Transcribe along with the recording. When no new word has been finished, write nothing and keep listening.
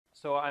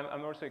So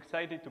I'm also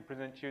excited to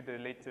present you the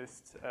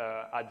latest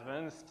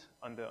advanced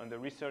on the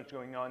research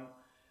going on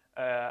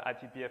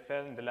at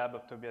EPFL in the lab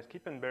of Tobias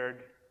Kippenberg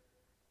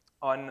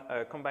on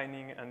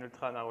combining an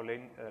ultra-narrow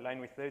line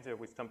width laser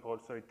with temporal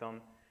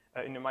soliton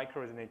in a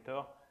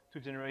micro-resonator to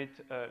generate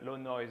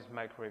low-noise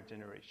microwave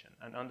generation.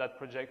 And on that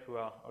project, we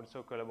are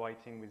also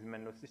collaborating with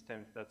Menlo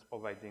Systems that's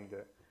providing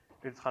the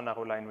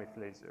ultra-narrow line width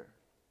laser.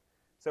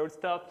 So we'll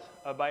start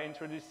by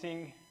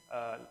introducing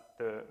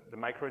the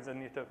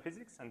micro-resonator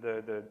physics and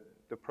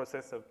the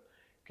process of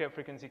curved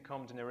frequency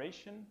comb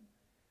generation.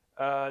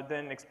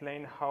 Then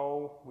explain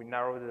how we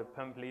narrow the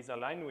pump laser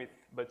line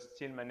width, but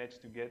still manage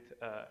to get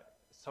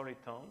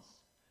solitons,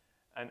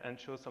 and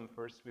show some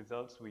first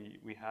results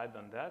we had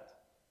on that.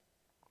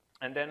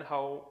 And then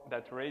how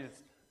that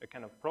raised a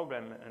kind of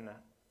problem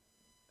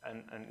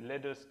and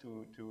led us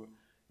to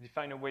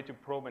define a way to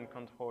probe and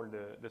control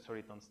the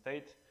soliton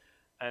state,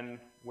 and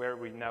where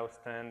we now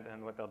stand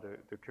and what are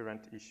the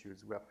current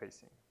issues we are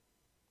facing.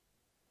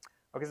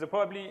 Okay, so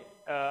probably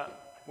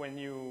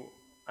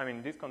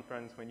this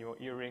conference, when you're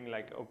hearing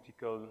like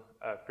optical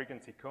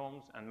frequency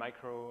combs and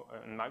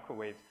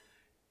microwaves,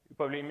 you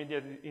probably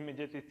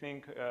immediately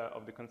think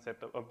of the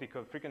concept of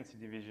optical frequency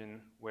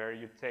division, where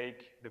you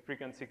take the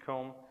frequency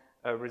comb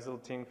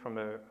resulting from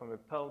a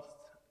pulsed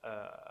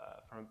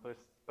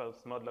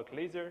modlock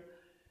laser,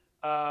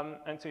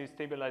 and so you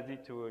stabilize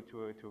it to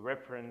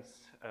reference,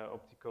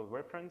 optical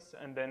reference,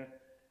 and then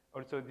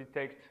also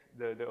detect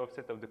the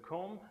offset of the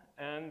comb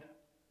and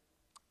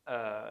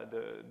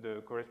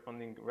the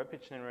corresponding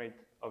repetition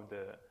rate of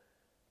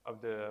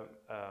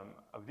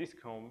this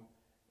comb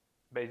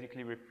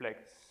basically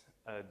reflects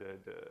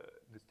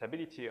the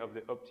stability of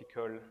the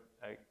optical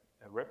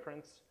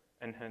reference,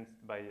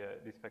 enhanced by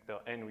this factor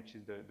n, which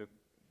is the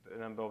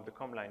number of the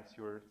comb lines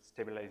you're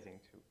stabilizing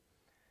to.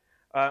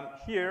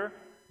 Here,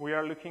 we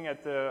are looking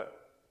at a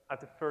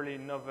fairly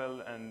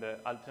novel and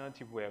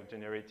alternative way of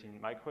generating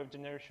microwave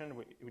generation,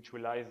 which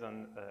relies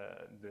on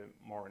the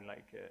more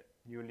like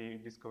newly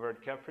discovered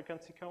curved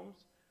frequency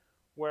combs,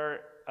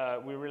 where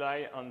we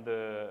rely on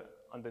the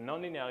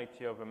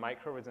nonlinearity of a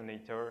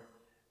micro-resonator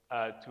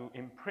to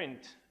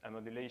imprint a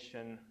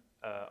modulation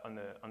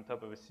on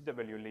top of a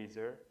CW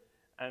laser,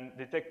 and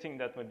detecting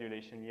that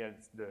modulation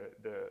yields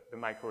the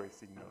microwave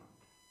signal.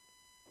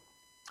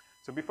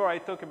 So before I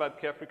talk about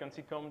curved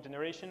frequency comb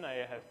generation,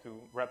 I have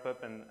to wrap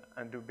up and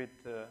do a bit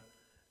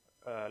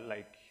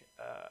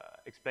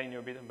explain you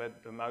a bit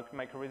about the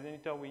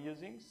micro-resonator we're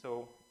using.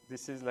 So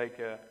this is like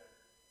a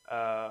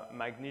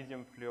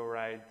magnesium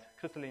fluoride,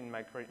 crystalline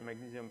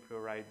magnesium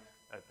fluoride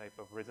type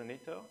of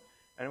resonator.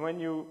 And when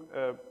you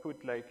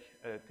put like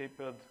a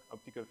tapered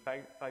optical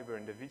fiber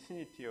in the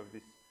vicinity of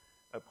this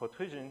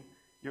protrusion,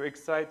 you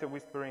excite a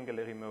whispering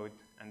gallery mode,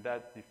 and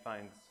that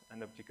defines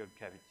an optical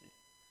cavity.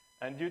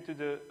 And due to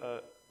the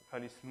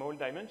fairly small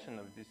dimension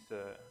of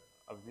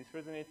this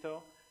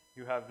resonator,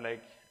 you have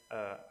like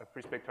a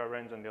free spectral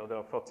range on the order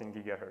of 14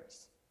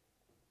 gigahertz.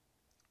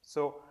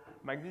 So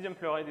magnesium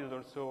fluoride is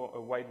also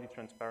a widely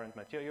transparent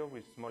material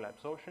with small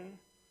absorption,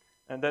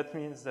 and that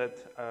means that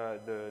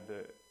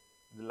the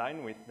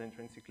line width, the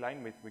intrinsic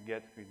line width we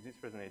get with this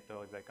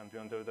resonator is like on the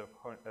order of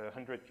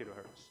 100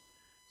 kilohertz.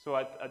 So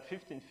at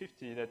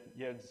 1550, that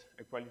yields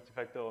a quality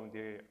factor of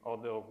the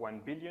order of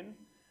 1 billion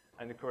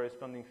and a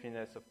corresponding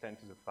finesse of 10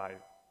 to the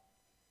 5.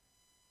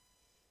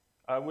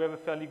 We have a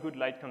fairly good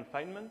light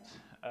confinement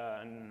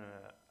and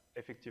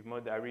effective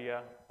mode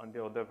area on the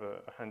order of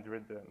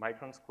 100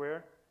 micron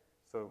square.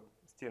 So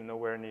still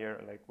nowhere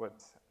near like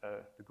what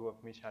the group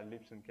of Michael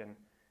Lipson can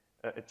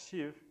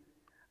achieve.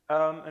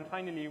 And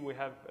finally, we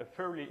have a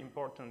fairly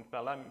important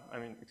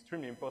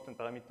extremely important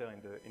parameter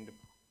in the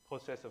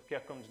process of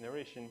curved comb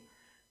generation,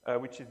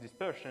 which is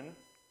dispersion.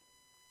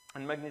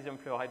 And magnesium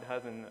fluoride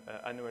has an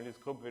anomalous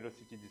group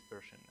velocity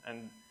dispersion,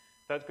 and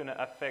that's going to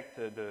affect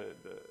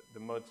the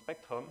mode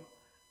spectrum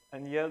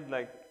and yield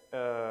like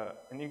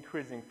an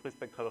increasing free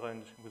spectral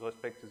range with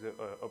respect to the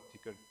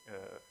optical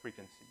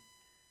frequency.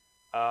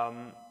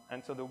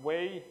 And so the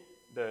way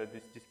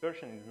this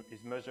dispersion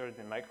is measured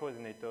in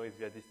micro-resonator is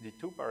via this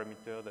D2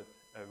 parameter that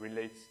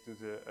relates to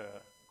the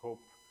group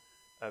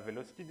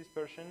velocity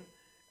dispersion,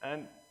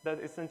 and that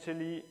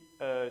essentially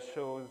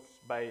shows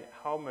by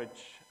how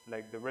much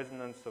like the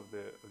resonance of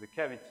the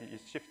cavity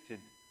is shifted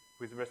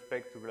with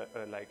respect to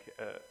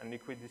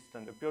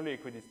a purely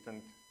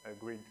equidistant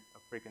grid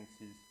of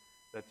frequencies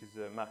that is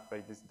marked by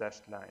this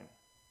dashed line.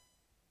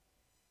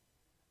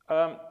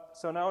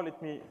 So now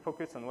let me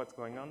focus on what's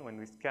going on when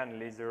we scan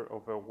laser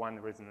over one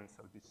resonance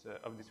of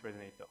this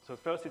resonator. So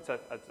first, it's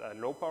at a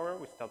low power.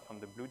 We start from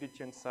the blue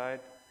detuned side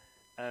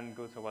and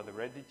go toward the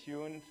red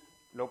detuned.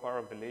 Low power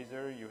of the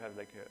laser, you have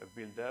like a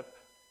build-up,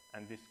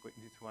 and this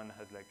one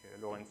has like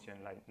a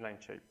Lorentzian line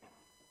shape.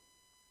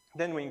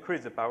 Then we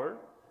increase the power,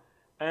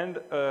 and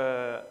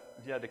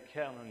via the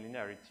Kerr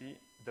nonlinearity,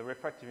 the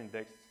refractive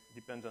index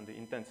depends on the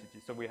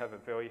intensity. So we have a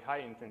very high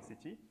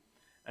intensity,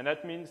 and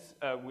that means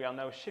we are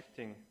now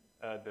shifting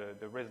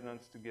the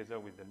resonance together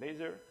with the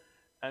laser,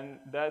 and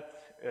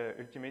that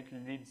ultimately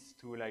leads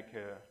to like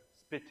a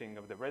splitting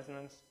of the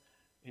resonance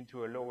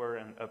into a lower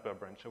and upper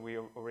branch. So we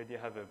already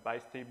have a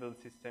bistable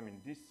system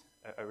in this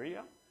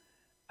area.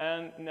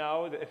 And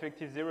now the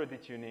effective zero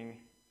detuning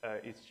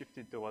is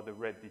shifted toward the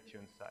red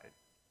detune side.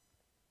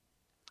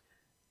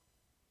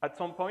 At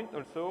some point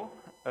also,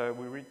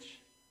 we reach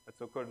a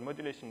so-called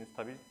modulation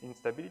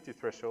instability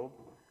threshold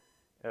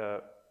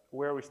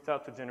where we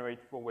start to generate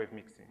four-wave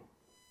mixing.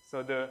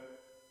 So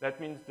that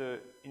means the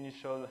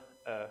initial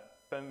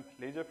pump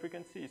laser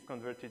frequency is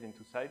converted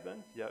into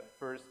sideband via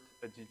first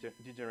a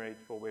degenerate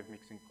four-wave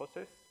mixing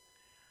process.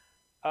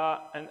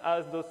 And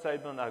as those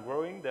sidebands are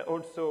growing, they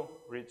also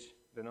reach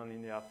the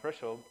nonlinear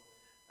threshold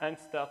and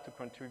start to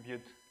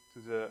contribute to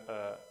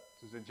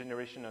the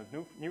generation of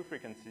new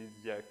frequencies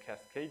via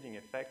cascading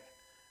effect.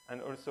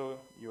 And also,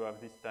 you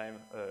have this time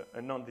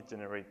a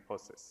non-degenerate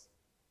process.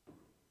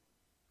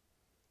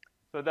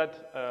 So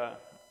that,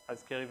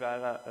 as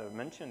Kerivala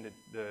mentioned,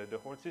 the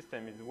whole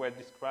system is well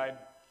described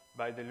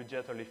by the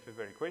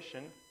Luggiato-Lefebvre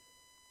equation,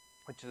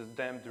 which is a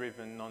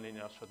damped-driven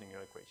nonlinear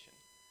Schrodinger equation.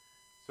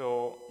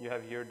 So you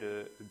have here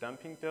the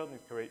damping term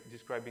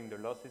describing the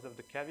losses of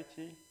the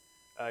cavity.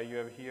 You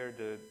have here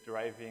the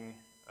driving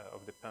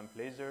of the pump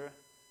laser.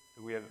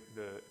 So we have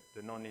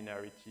the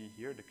nonlinearity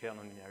here, the Kerr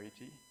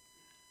nonlinearity.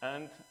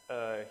 And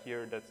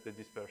here, that's the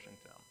dispersion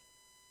term.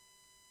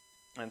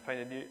 And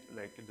finally,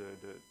 like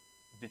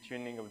the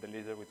detuning of the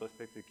laser with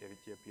respect to the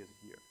cavity appears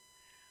here.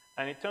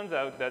 And it turns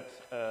out that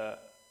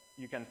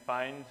you can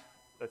find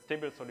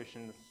stable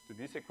solutions to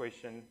this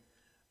equation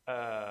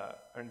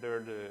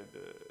under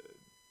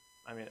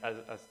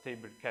as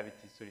stable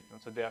cavity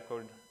solitons. So they are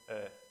called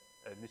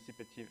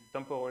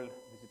temporal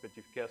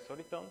dissipative Kerr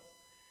solitons.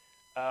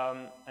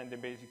 And they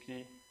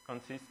basically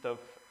consist of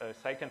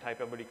cyclic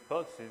hyperbolic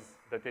pulses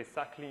that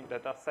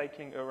are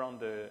cycling around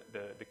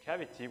the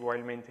cavity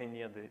while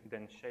maintaining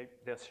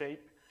their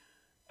shape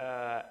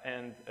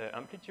and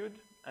amplitude.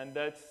 And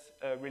that's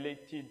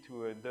related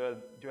to a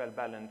dual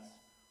balance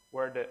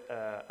where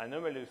the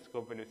anomalous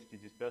scope velocity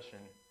dispersion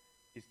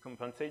is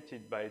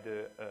compensated by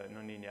the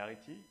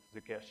nonlinearity, the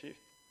Kerr shift,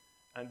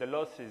 and the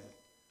losses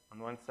on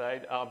one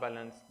side are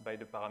balanced by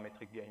the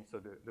parametric gain, so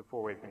the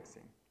four-wave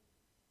mixing.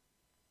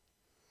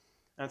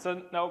 And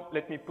so now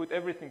let me put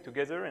everything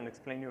together and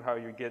explain you how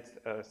you get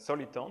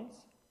solitons.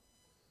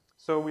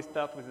 So we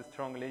start with a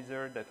strong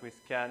laser that we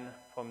scan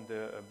from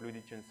the blue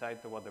detune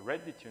side toward the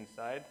red detune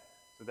side.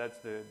 So that's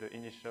the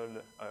initial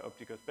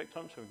optical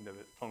spectrum showing the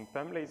strong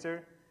PAM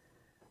laser.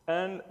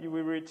 And you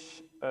will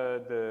reach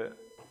the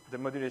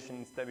modulation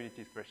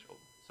instability threshold.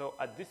 So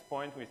at this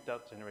point, we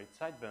start to generate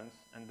sidebands,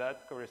 and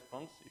that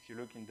corresponds, if you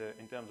look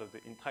in terms of the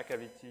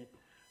intracavity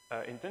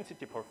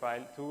intensity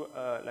profile, to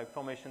like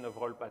formation of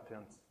roll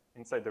patterns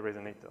inside the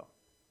resonator.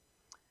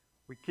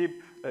 We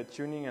keep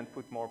tuning and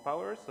put more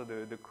power, so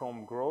the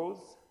comb grows,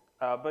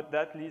 but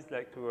that leads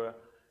like to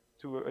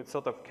a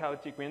sort of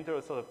chaotic, we enter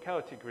a sort of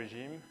chaotic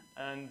regime,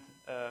 and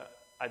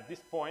at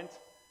this point,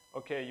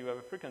 okay, you have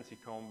a frequency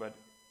comb, but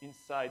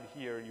inside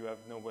here you have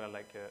nowhere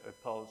like a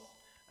pulse,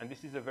 and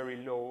this is a very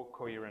low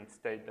coherent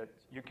state that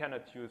you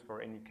cannot use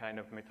for any kind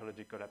of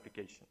metrological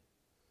application.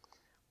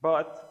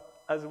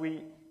 But as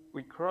we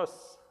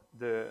cross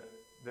the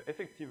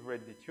effective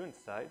red detune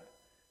side,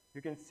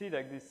 you can see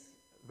like this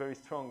very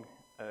strong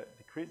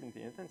decrease in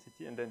the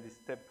intensity and then this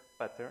step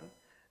pattern.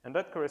 And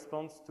that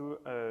corresponds to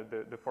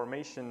the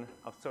formation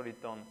of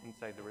soliton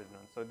inside the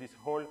resonance. So this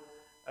whole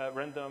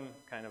random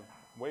kind of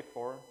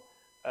waveform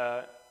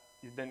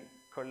is then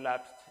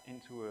collapsed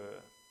into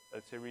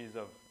a series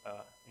of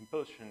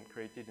impulsion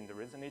created in the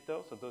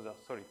resonator. So those are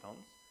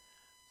solitons.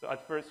 So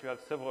at first you have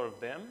several of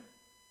them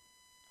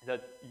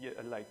that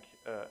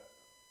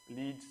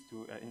leads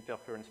to an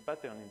interference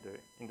pattern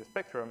in the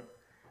spectrum.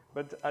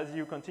 But as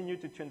you continue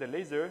to tune the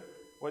laser,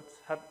 what's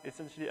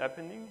essentially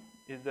happening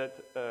is that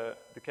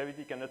the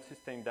cavity cannot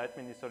sustain that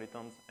many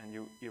solitons, and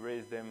you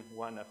erase them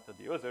one after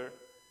the other,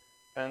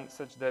 and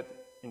such that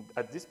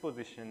at this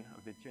position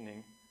of the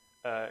tuning,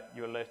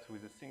 you're left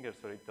with a single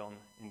soliton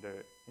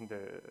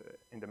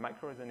in the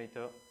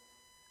micro-resonator,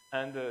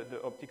 and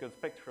the optical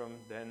spectrum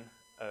then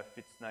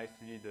fits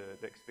nicely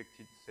the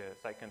expected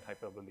secant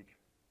hyperbolic.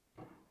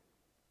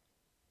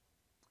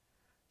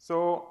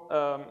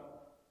 So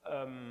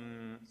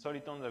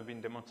solitons have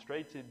been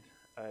demonstrated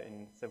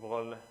in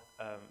several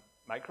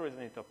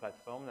micro-resonator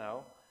platforms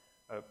now,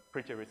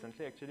 pretty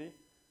recently actually,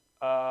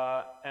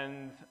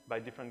 and by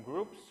different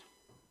groups.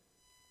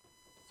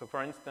 So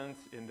for instance,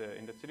 in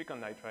the silicon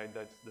nitride,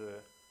 that's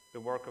the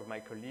work of my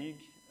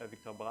colleague,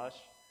 Victor Brasch,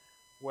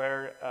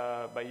 where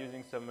by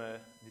using some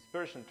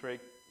dispersion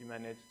trick, he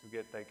managed to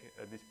get like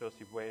a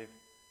dispersive wave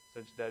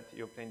such that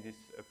he obtained this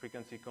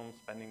frequency comb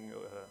spanning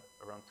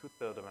around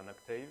 2/3 of an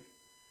octave.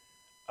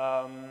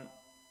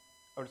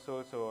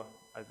 Also, so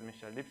as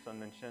Michel Lipson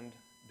mentioned,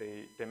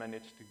 they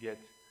managed to get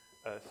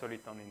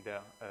soliton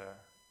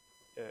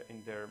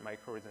in their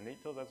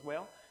micro-resonators as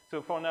well.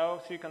 So for now,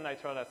 silicon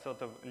nitride are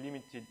sort of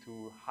limited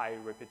to high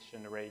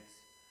repetition rates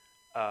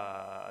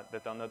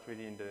that are not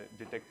really in the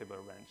detectable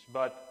range.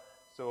 But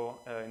so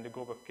in the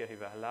group of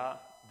Kerivala,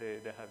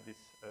 they have this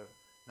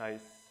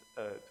nice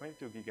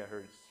 22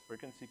 gigahertz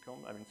frequency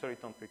comb,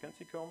 Soliton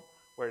frequency comb,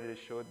 where they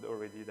showed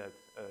already that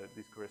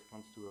this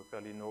corresponds to a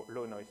fairly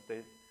low noise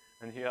state.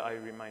 And here I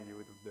remind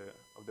you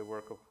of the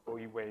work of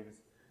OE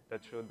waves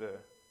that showed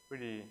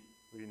really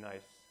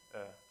nice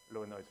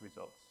low noise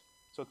results.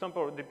 So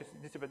temporal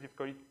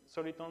dissipative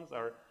solitons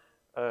are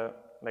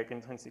like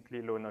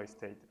intrinsically low noise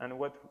state. And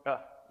what,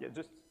 yeah,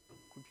 just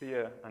quickly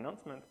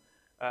announcement.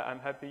 I'm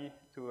happy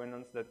to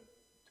announce that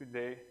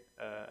today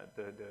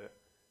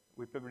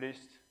we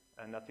published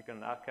an article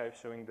in Archive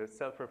showing the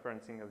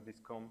self-referencing of this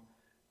comb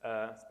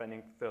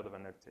spanning third of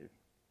an octave.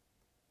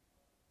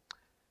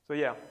 So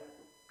yeah,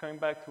 coming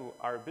back to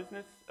our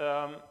business,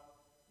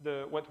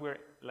 what we're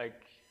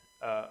like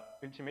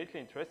ultimately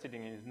interested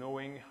in is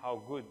knowing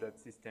how good that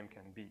system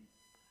can be.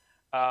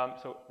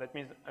 So that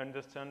means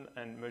understand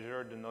and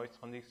measure the noise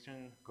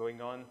transition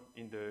going on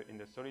in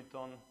the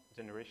soliton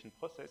generation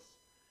process,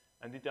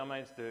 and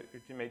determines the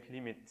ultimate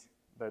limit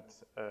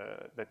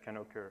that can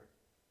occur.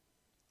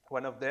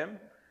 One of them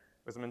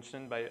was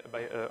mentioned by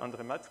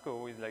Andre Matsko,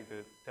 who is like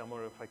the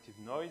thermorefractive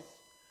noise,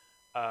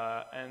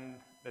 and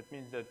that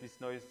means that this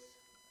noise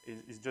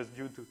is just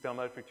due to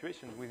thermal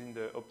fluctuations within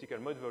the optical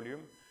mode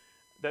volume.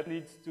 That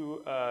leads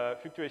to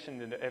fluctuation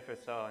in the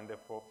FSR and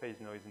therefore phase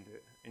noise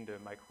in the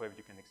microwave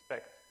you can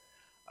expect.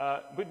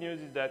 Good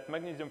news is that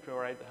magnesium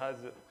fluoride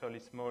has a fairly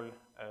small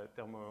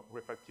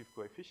thermorefractive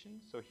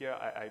coefficient. So here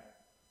I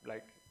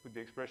like put the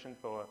expression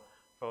for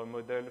a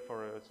model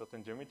for a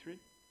certain geometry.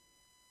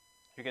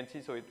 You can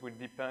see, so it will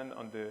depend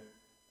on the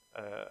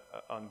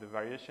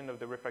variation of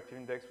the refractive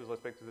index with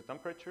respect to the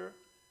temperature.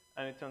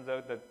 And it turns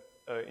out that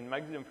in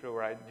magnesium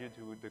fluoride, due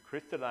to the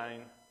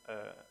crystalline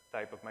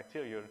type of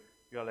material,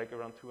 you are like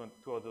around 2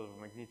 orders of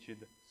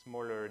magnitude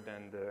smaller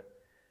than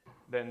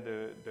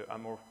the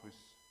amorphous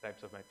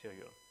types of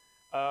material.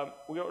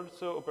 We are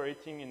also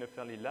operating in a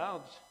fairly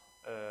large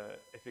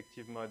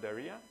effective mode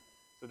area.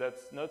 So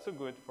that's not so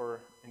good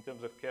in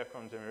terms of Kerr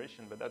current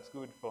generation, but that's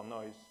good for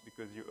noise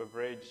because you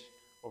average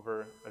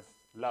over a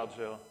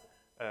larger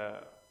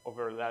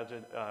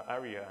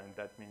area, and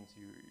that means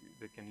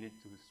they can lead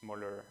to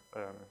smaller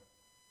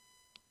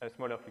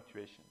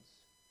fluctuations.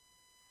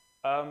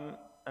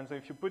 And so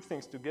if you put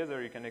things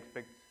together, you can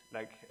expect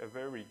like a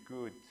very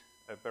good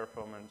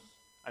performance,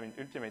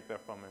 ultimate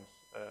performance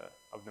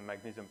of the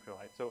magnesium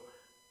fluoride. So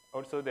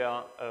also there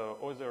are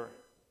other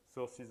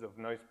sources of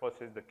noise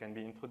process that can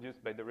be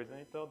introduced by the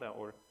resonator. They're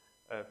all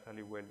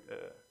fairly well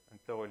and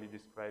thoroughly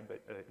described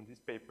in this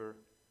paper,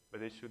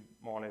 but they should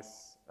more or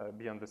less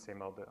be on the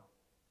same order.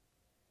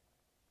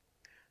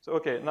 So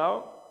okay,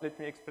 now let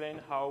me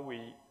explain how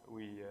we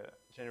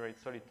generate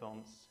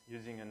solitons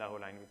using a narrow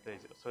line with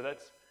laser. So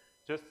that's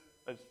just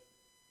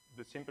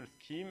the simple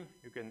scheme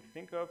you can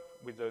think of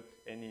without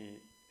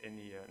any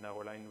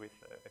narrow line with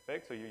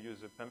effect. So you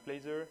use a pump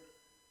laser,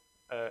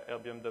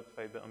 erbium doped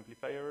fiber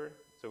amplifier.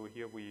 So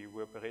here we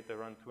operate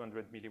around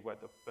 200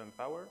 milliwatt of pump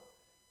power,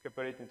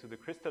 couple it into the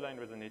crystalline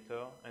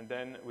resonator, and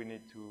then we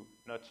need to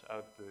notch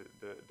out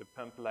the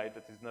pump light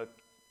that is not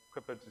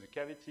coupled to the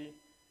cavity,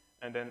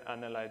 and then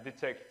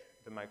detect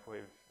the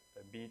microwave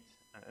beat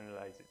and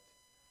analyze it.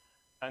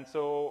 And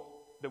so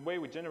the way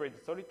we generate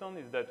the soliton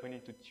is that we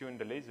need to tune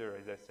the laser,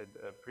 as I said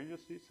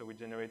previously. So we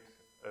generate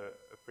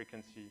a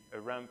frequency, a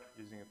ramp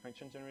using a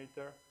function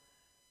generator,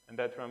 and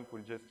that ramp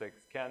will just like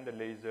scan the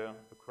laser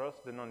across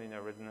the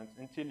nonlinear resonance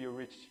until you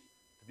reach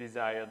the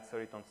desired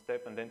soliton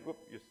step, and then whoop,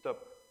 you stop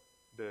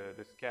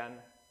the scan,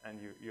 and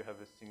you have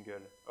a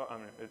single,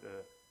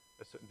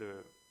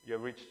 you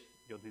reach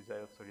your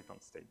desired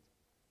soliton state.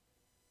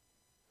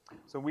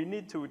 So we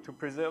need to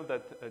preserve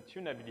that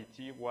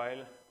tunability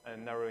while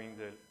narrowing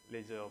the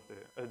laser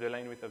the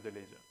line width of the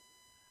laser.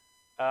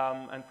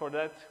 And for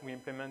that, we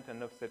implement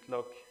an offset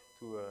lock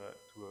to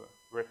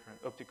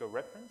a optical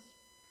reference.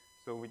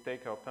 So we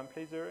take our pump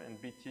laser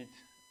and beat it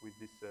with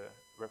this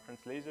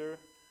reference laser,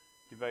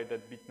 divide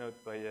that bit note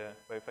by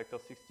a factor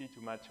 60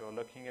 to match our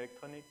locking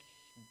electronic,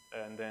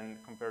 and then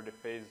compare the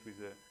phase with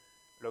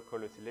a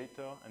local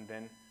oscillator, and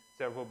then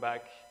servo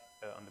back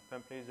on the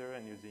pump laser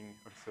and using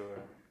also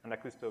an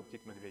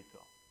acousto-optic modulator.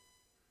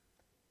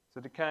 So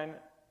the kind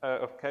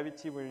of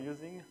cavity we're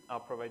using are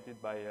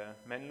provided by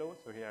Menlo.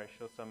 So here I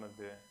show some of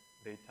the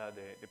data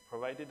they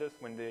provided us.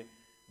 When they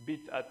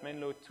bit at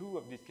Menlo 2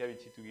 of this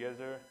cavity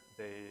together,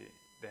 they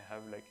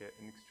have like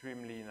an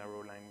extremely narrow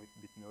line width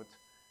bit note,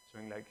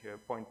 showing like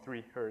a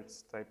 0.3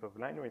 hertz type of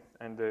line width.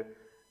 And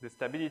the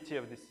stability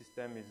of this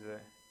system is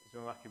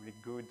remarkably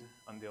good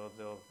on the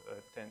order of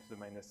 10 to the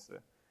minus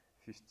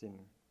 15.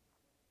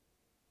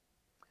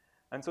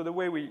 And so the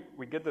way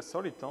we get the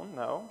soliton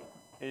now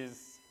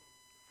is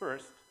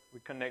first we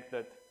connect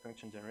that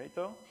function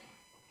generator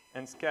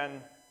and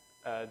scan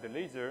the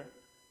laser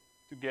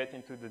to get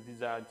into the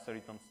desired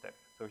soliton step.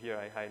 So here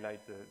I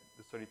highlight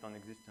the soliton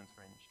existence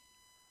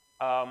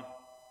range.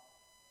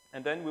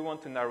 And then we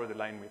want to narrow the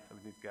line width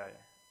of this guy.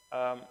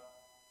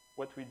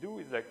 What we do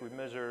is like we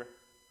measure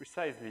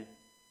precisely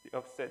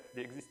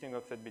the existing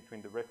offset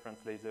between the reference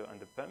laser and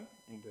the pump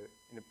in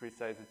the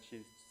precise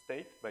achieved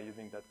state by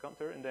using that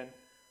counter, and then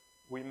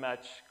we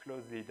match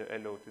closely the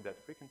LO to that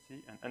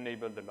frequency and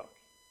enable the lock.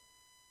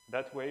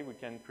 That way, we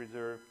can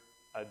preserve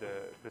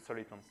the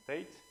soliton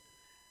state.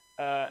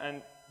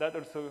 And that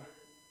also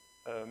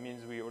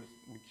means we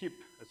keep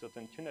a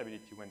certain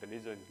tunability when the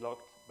laser is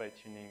locked by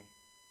tuning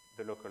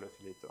the local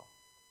oscillator.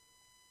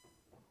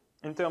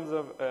 In terms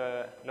of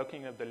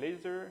locking of the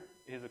laser,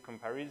 here's a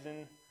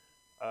comparison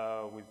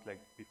with like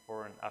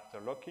before and after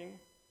locking.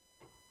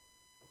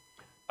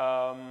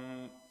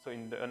 So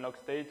in the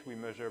unlocked state, we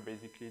measure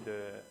basically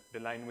the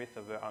line width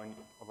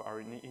of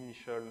our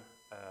initial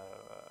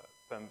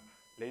pump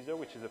laser,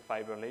 which is a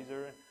fiber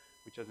laser,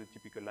 which has a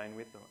typical line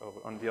width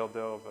on the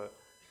order of a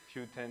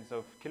few tens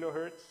of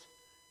kilohertz.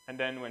 And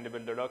then when they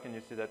build the lock, and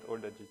you see that all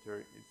the jitter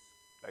is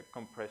like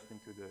compressed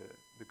into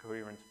the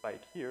coherent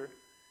spike here.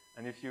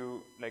 And if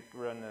you like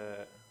run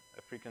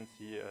a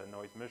frequency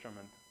noise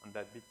measurement on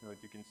that bit node,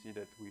 you can see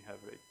that we have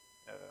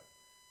a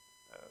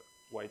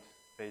white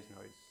phase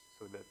noise,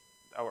 so that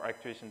our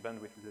actuation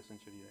bandwidth is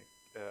essentially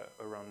like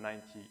around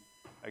 90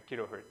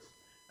 kilohertz.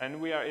 And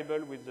we are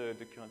able, with the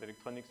current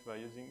electronics we are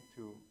using,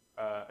 to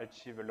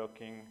achieve a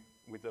locking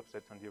with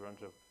offset on the range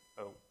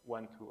of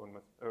 1 to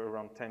almost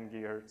around 10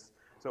 gigahertz,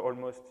 so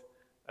almost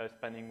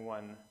spanning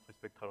one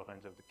spectral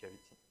range of the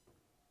cavity.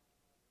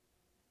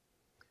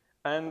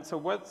 And so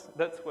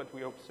that's what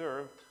we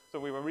observed. So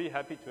we were really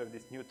happy to have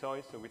this new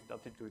toy, so we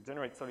started to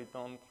generate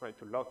solitons, try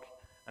to lock,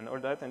 and all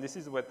that, and this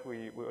is what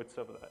we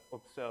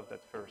observed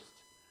at first.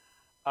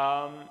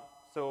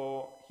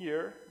 So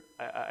here,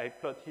 I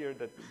plot here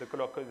that the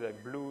color code is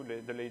like blue,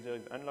 the laser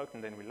is unlocked,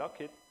 and then we lock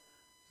it.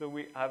 So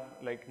we have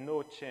like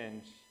no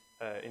change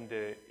in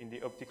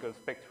the optical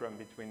spectrum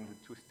between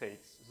the two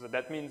states. So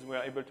that means we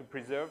are able to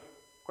preserve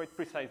quite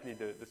precisely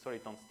the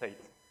soliton state.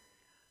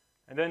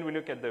 And then we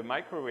look at the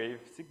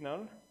microwave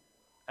signal,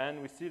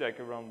 and we see like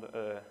around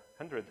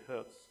 100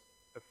 hertz,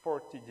 a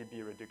 40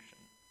 dB reduction.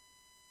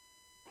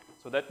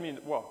 So that means,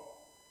 well,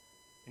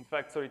 in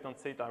fact, soliton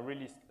states are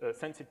really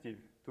sensitive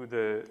to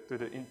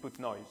the input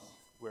noise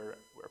we're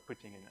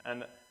putting in.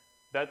 And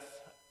that's,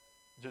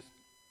 just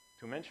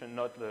to mention,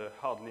 not the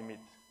hard limit.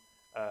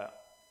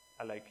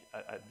 Like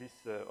at this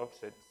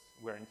offsets,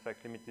 we're in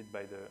fact limited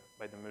by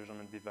the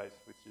measurement device,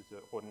 which is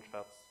the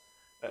Rodenschwarz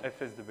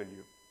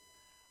FSW.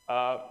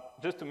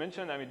 Just to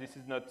mention, I mean, this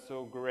is not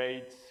so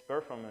great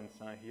performance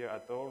here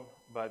at all,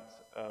 but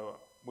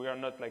we are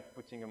not like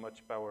putting too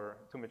much power.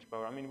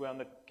 I mean, we are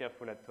not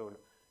careful at all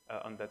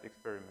on that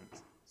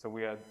experiment. So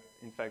we had,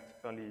 in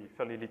fact,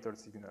 fairly little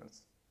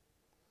signals.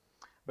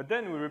 But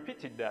then we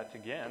repeated that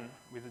again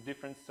with a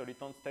different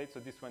soliton state. So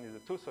this one is a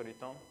 2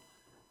 soliton.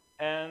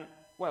 And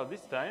well,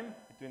 this time,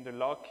 between the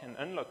lock and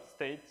unlocked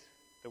state,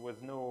 there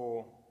was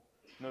no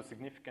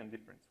significant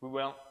difference. We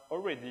were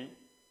already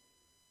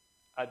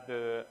at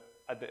the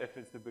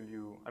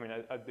FSW, I mean,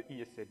 at the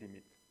ESA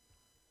limit.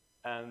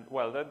 And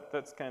well,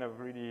 that's kind of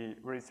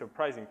really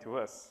surprising to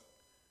us.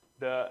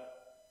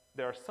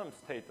 There are some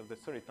states of the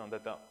soliton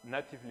that are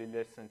natively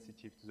less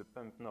sensitive to the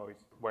pump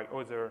noise, while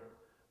others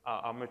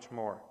are much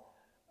more.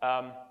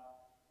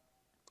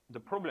 The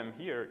problem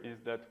here is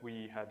that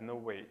we had no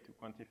way to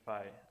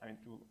quantify, I mean,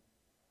 to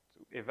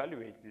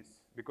evaluate this,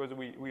 because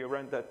we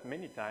ran that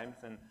many times,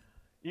 and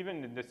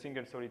even in the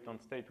single soliton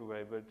state, we were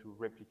able to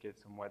replicate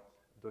somewhat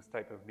those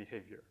type of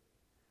behavior.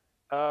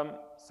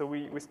 So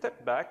we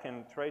stepped back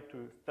and tried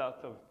to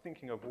start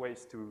thinking of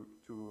ways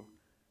to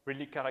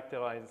really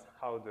characterize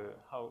how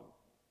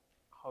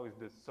is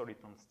the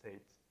soliton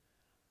state.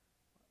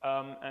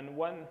 And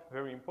one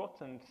very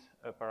important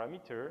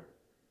parameter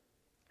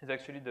is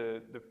actually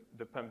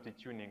the pump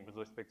detuning with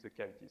respect to the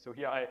cavity. So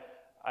here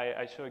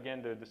I show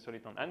again the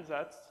soliton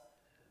ansatz.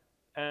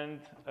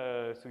 And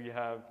so you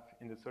have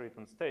in the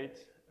soliton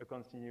state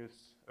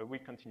a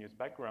weak continuous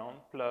background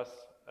plus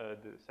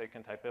the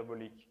second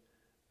hyperbolic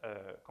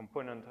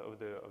component of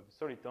the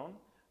soliton.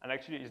 And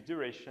actually its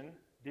duration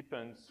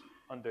depends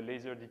on the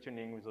laser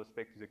detuning with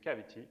respect to the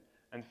cavity.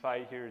 And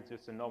phi here is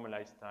just a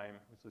normalized time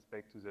with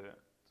respect to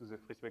the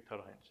free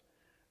spectral range.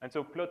 And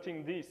so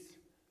plotting this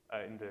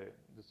in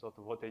the sort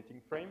of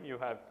rotating frame, you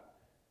have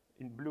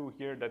in blue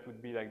here, that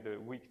would be like the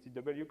weak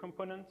CW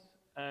component,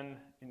 and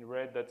in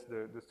red, that's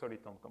the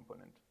soliton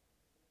component.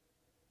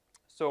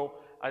 So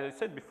as I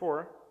said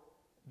before,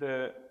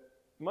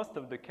 most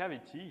of the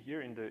cavity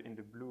here in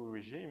the blue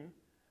regime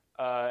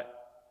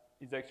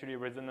is actually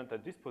resonant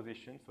at this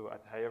position, so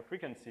at higher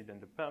frequency than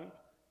the pump,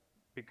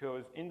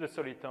 because in the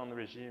soliton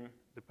regime,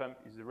 the pump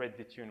is red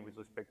detuned with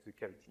respect to the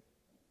cavity.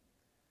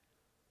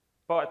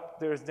 But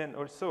there's then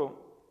also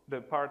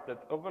the part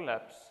that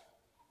overlaps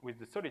with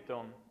the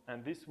soliton,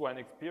 and this one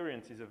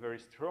experiences a very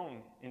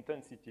strong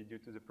intensity due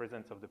to the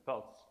presence of the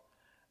pulse.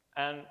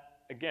 And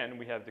again,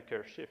 we have the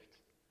Kerr shift.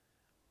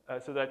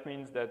 So that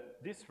means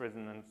that this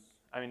resonance,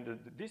 I mean,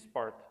 this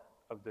part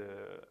of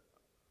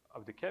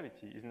the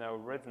cavity is now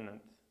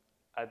resonant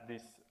at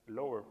this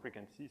lower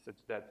frequency,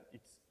 such that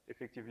it's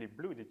effectively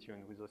blue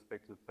detuned with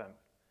respect to the pump.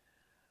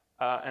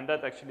 And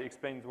that actually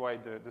explains why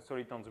the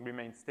solitons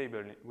remain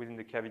stable within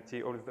the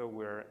cavity, although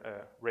we're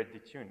red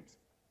detuned.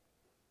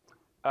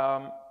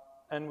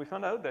 And we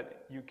found out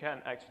that you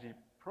can actually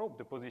probe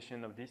the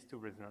position of these two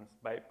resonances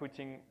by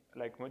putting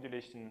like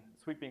modulation,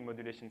 sweeping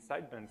modulation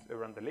sidebands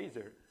around the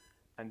laser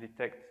and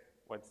detect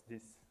what's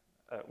this,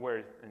 where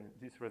is in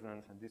this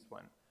resonance and this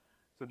one.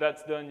 So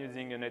that's done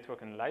using a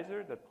network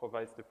analyzer that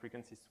provides the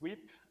frequency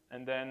sweep,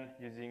 and then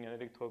using an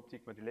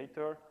electro-optic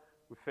modulator,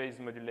 we phase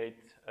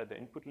modulate the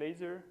input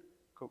laser,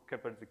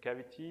 couple the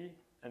cavity,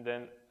 and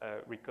then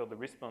record the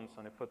response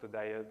on a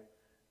photodiode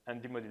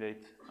and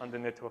demodulate on the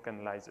network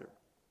analyzer.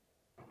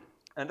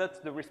 And that's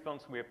the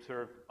response we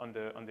observe on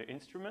the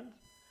instrument.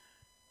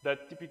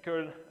 That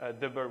typical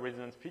double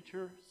resonance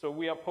feature. So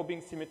we are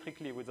probing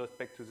symmetrically with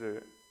respect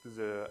to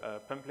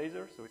the pump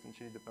laser. So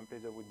essentially the pump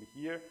laser would be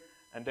here.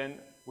 And then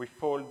we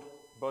fold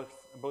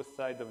both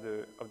sides of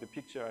the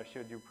picture I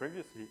showed you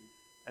previously.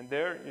 And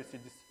there you see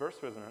this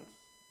first resonance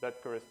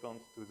that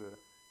corresponds to the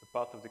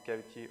part of the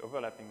cavity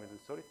overlapping with the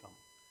soliton.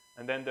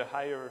 And then the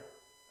higher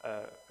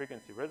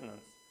frequency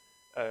resonance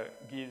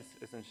gives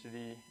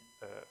essentially,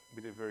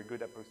 with a very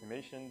good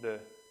approximation,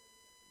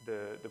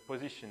 the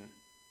position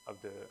of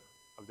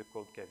the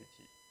cold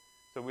cavity.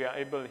 So we are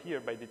able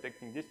here, by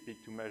detecting this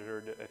peak, to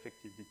measure the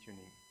effective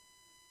detuning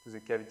to the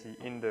cavity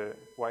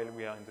while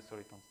we are in the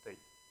soliton state.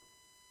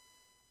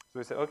 So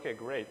we say, okay,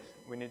 great,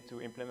 we need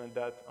to implement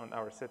that on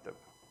our setup.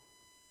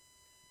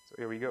 So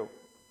here we go.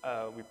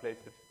 We place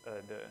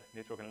the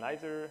network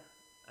analyzer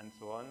and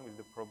so on with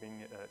the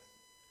probing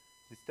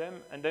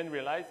system, and then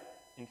realize,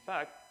 in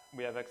fact,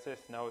 we have access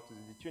now to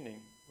the detuning.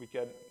 We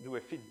can do a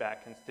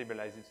feedback and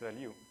stabilize its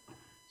value.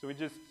 So we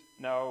just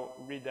now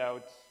read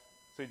out,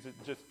 so it's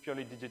just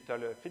purely digital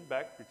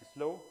feedback, pretty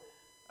slow.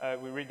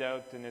 We read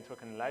out the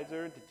network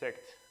analyzer,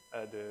 detect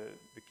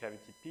the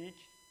cavity peak,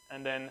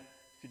 and then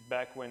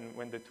feedback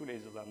when the two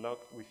lasers are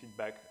locked, we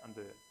feedback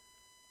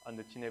on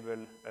the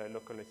tunable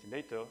local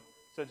oscillator,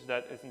 such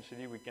that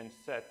essentially we can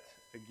set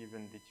a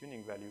given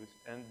detuning values,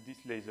 and this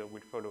laser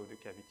will follow the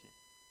cavity.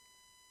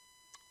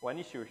 One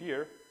issue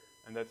here,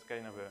 and that's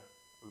kind of a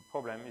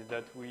problem, is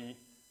that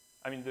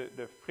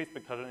the free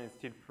spectral is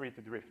still free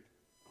to drift.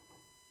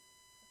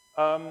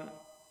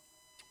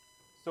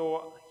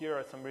 So here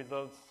are some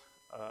results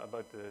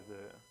about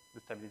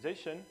the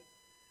stabilization.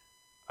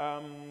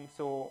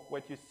 So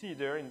what you see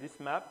there in this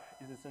map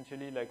is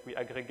essentially like we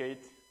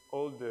aggregate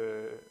all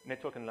the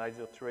network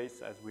analyzer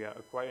trace as we are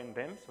acquiring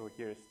them. So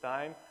here is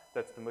time,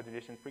 that's the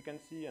modulation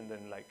frequency, and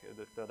then like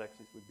the third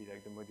axis would be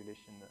like the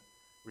modulation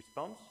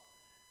response.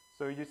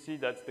 So you see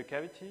that's the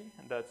cavity,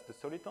 and that's the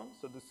soliton.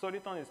 So the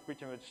soliton is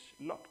pretty much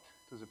locked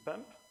to the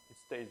pump. It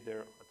stays there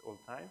at all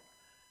time.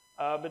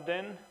 But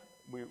then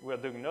we're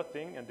doing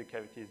nothing, and the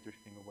cavity is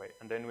drifting away.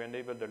 And then we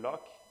enable the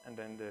lock, and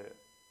then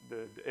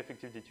the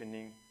effective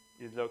detuning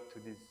is locked to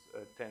this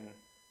 10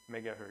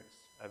 megahertz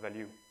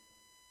value.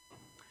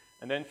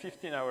 And then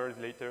 15 hours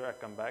later, I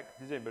come back,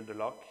 disable the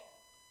lock,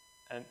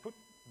 and put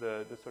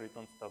the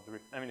soliton start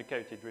drift. The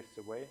cavity drifts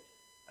away,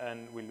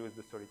 and we lose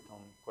the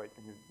soliton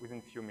within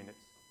a few minutes.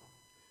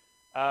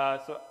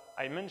 So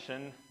I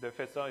mentioned the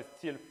FSR is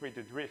still free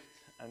to drift,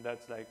 and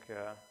that's like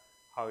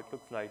how it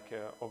looks like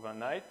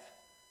overnight.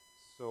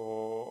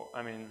 So,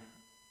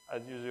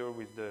 as usual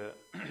with the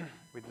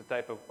with the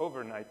type of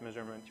overnight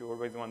measurement, you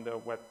always wonder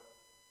what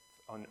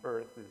on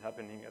Earth is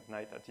happening at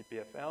night at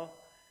EPFL.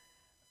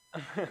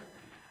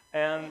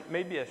 And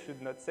maybe I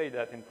should not say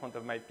that in front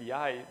of my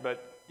PI,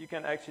 but you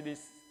can actually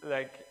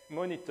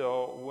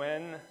monitor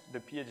when the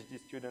PhD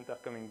students are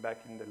coming back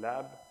in the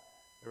lab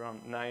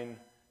around 9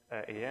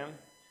 a.m.,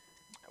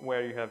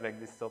 where you have like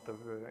this sort of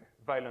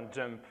violent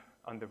jump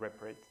on the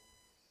rep rate.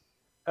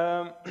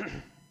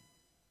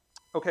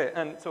 Okay,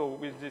 and so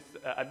with this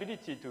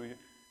ability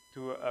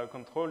to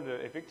control the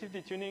effective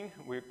detuning,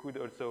 we could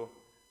also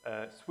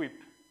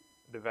sweep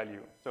the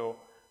value. So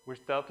we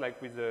start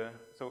like with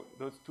so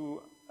those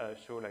two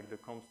show like the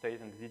comp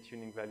state and the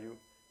detuning value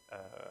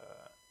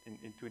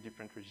in two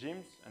different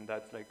regimes, and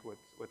that's like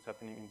what's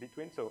happening in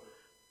between. So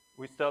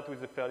we start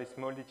with a fairly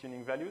small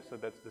detuning value, so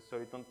that's the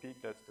soliton peak,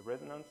 that's the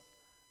resonance,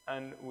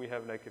 and we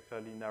have like a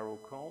fairly narrow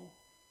comb,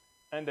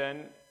 and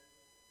then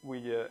we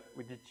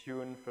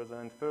detune further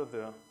and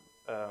further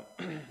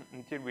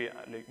until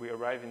we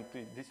arrive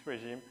into this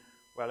regime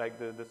where like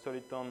the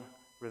soliton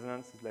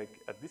resonance is like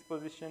at this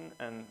position,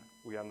 and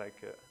we are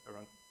like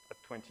around at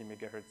 20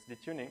 megahertz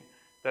detuning.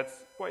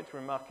 That's quite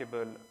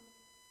remarkable.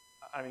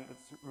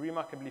 It's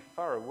remarkably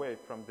far away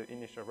from the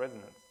initial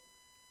resonance.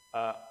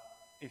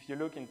 If you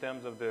look in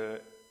terms of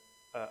the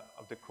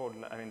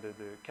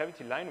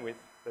cavity line width,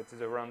 that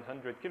is around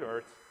 100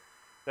 kilohertz,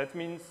 that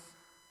means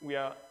we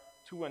are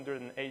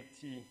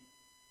 280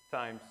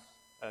 times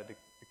the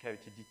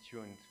cavity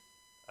detuned.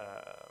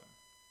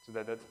 So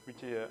that's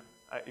pretty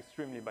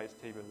extremely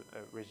bistable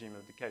regime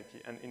of the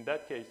cavity. And in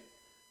that case,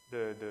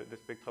 the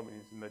spectrum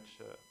is much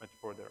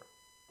broader.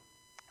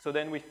 So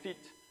then we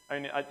fit,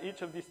 at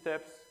each of these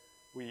steps,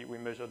 we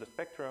measure the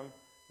spectrum.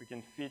 We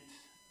can fit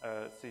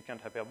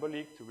secant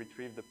hyperbolic to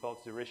retrieve the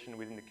pulse duration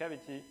within the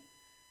cavity.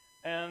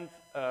 And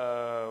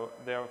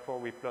therefore,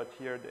 we plot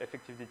here the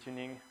effective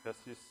detuning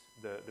versus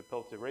the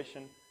pulse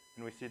duration.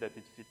 And we see that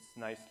it fits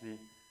nicely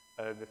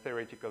the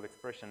theoretical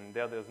expression.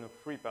 There's no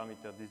free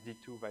parameter. This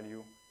D2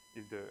 value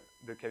is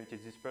the cavity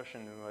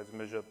dispersion that was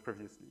measured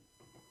previously.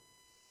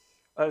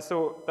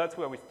 So that's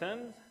where we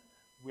stand.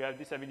 We have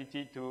this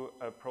ability to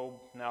probe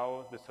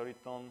now the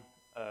soliton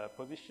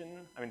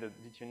position, I mean the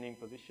detuning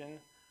position.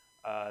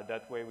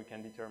 That way we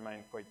can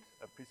determine quite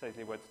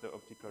precisely what's the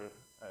optical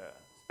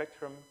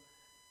spectrum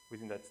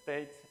within that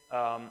state.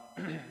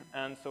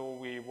 And so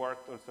we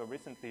worked also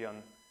recently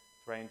on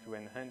trying to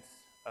enhance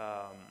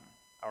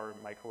our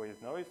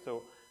microwave noise.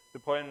 So the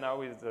problem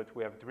now is that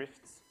we have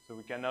drifts, so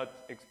we cannot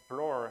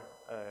explore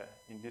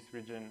in this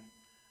region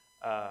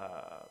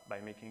by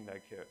making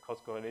like a cross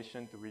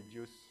correlation to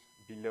reduce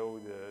below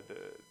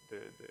the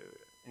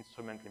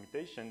instrument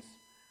limitations.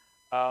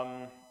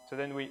 So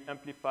then we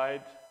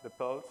amplified the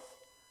pulse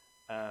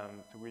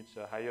to reach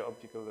a higher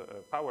optical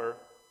power,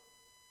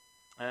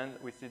 and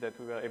we see that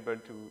we were able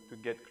to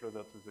get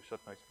closer to the shot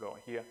noise floor.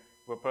 Here,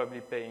 we're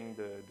probably paying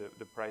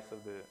the price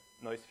of the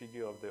noise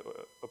figure of the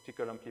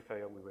optical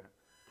amplifier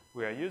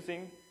we are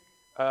using.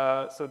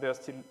 So there are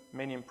still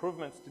many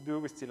improvements to do.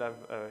 We still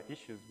have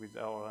issues with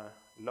our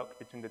lock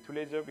between the two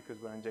lasers because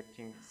we're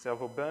injecting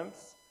servo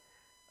bumps.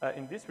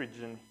 In this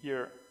region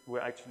here, we're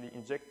actually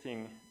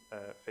injecting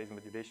phase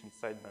modulation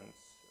sidebands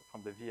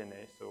from the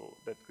VNA, so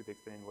that could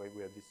explain why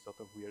we have this sort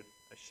of weird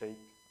shape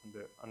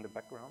on the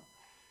background.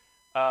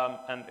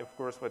 And of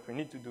course, what we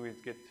need to do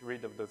is get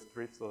rid of those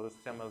drifts or those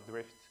thermal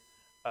drifts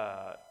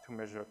to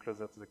measure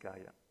closer to the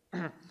carrier.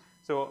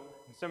 So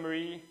in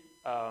summary,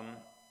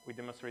 we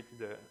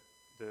demonstrated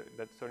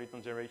that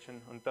soliton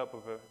generation on top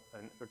of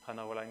an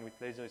ultra-narrow line with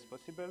laser is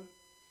possible,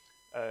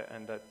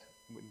 and that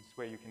this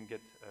way you can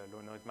get low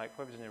noise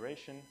microwave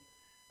generation.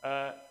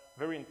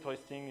 Very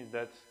interesting is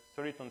that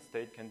soliton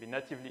state can be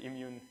natively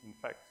immune, in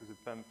fact, to the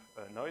pump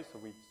noise, so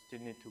we still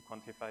need to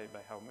quantify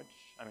by how much,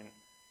 I mean,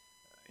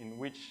 in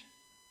which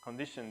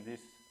condition this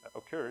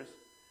occurs.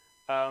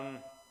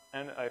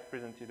 And I've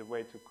presented a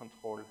way to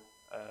control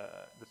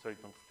the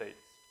soliton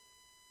states.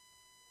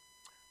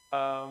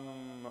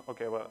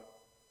 Okay, well,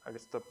 I'll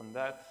stop on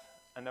that.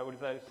 And I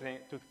would like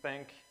to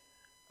thank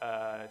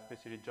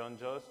especially John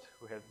Jost,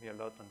 who helped me a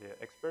lot on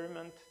the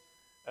experiment.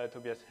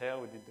 Tobias Herr,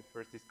 who did the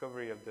first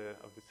discovery of the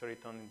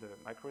soliton in the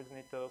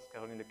micro-resonators.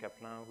 Caroline Le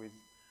Caplin, who is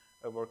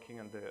working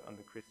on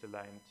the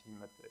crystalline team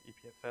at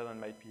EPFL,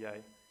 and my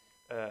PI,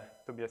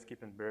 Tobias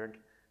Kippenberg,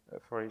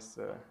 for his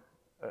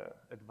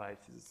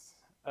advices.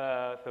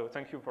 So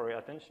thank you for your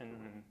attention,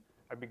 and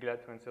I'll be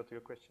glad to answer to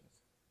your questions.